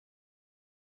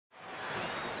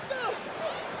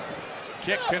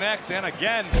Kick connects, and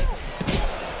again,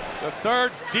 the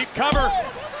third deep cover.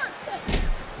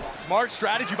 Smart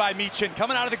strategy by Michin,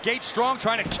 coming out of the gate strong,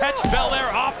 trying to catch Belair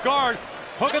off guard.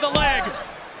 Hook of the leg.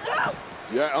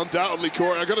 Yeah, undoubtedly,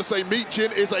 Corey. I gotta say,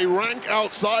 Michin is a rank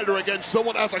outsider against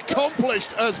someone as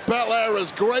accomplished as Belair,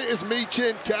 as great as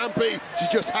Michin can be. She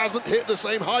just hasn't hit the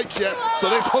same heights yet. So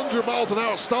this 100 miles an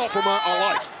hour start from her,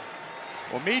 I like.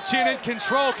 Well, Michin in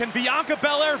control. Can Bianca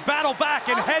Belair battle back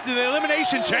and head to the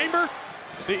Elimination Chamber?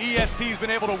 The EST's been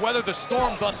able to weather the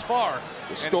storm thus far.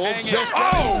 The storm's just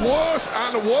getting worse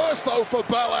and worse, though, for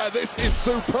Belair. This is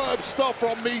superb stuff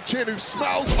from Michin, who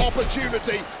smells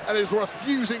opportunity and is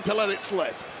refusing to let it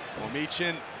slip. Well,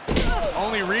 Michin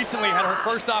only recently had her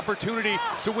first opportunity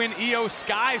to win Io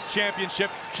Sky's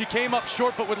championship. She came up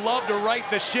short, but would love to right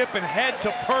the ship and head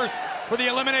to Perth for the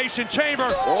Elimination Chamber.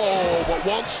 Oh, but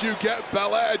once you get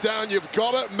Belair down, you've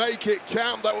got to make it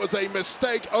count. That was a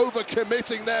mistake,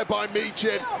 overcommitting there by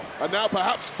Michin. And now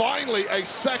perhaps finally a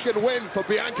second win for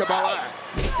Bianca Belair.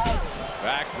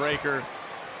 Backbreaker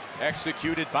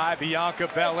executed by Bianca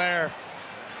Belair.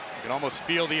 You can almost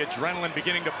feel the adrenaline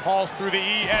beginning to pulse through the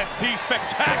EST.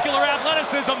 Spectacular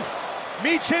athleticism.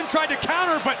 Michin tried to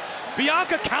counter, but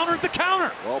Bianca countered the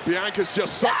counter. Well, Bianca's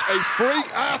just such a freak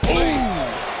athlete.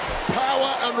 Ooh.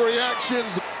 Power and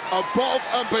reactions above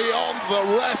and beyond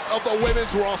the rest of the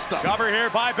women's roster. Cover here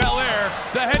by Belair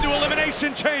to head to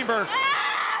Elimination Chamber.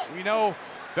 We know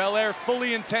Belair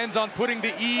fully intends on putting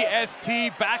the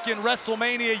EST back in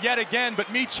WrestleMania yet again, but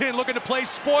Michin looking to play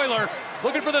spoiler,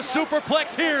 looking for the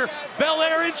superplex here.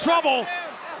 Belair in trouble.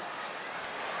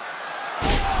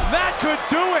 That could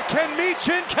do it. Can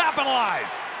Michin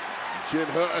capitalize? Michin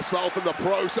hurt herself in the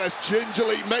process,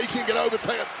 gingerly making it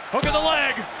overtake. Hook of the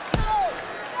leg.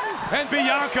 And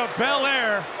Bianca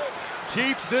Belair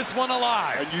keeps this one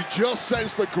alive. And you just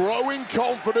sense the growing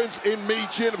confidence in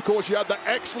Michin. Of course, she had the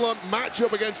excellent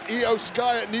matchup against Io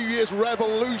Sky at New Year's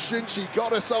Revolution. She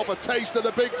got herself a taste of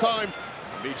the big time.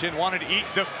 Michin wanted to eat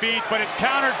defeat, but it's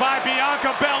countered by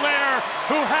Bianca Belair,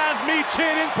 who has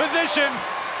Michin in position.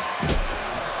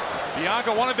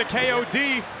 Bianca wanted the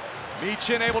KOD.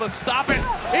 Michin able to stop it.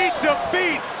 Eat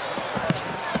defeat.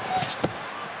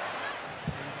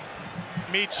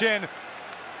 Michin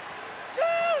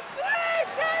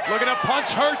looking to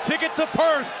punch her ticket to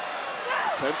Perth.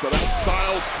 Attempted that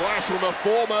Styles clash from a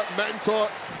former mentor,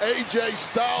 AJ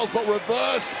Styles, but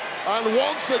reversed. And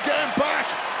once again back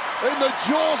in the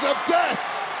jaws of death.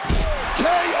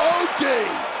 KOD.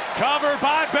 Covered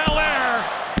by Belair.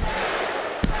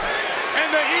 And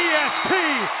the EST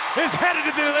is headed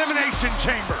to the Elimination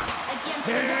Chamber.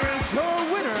 Here's who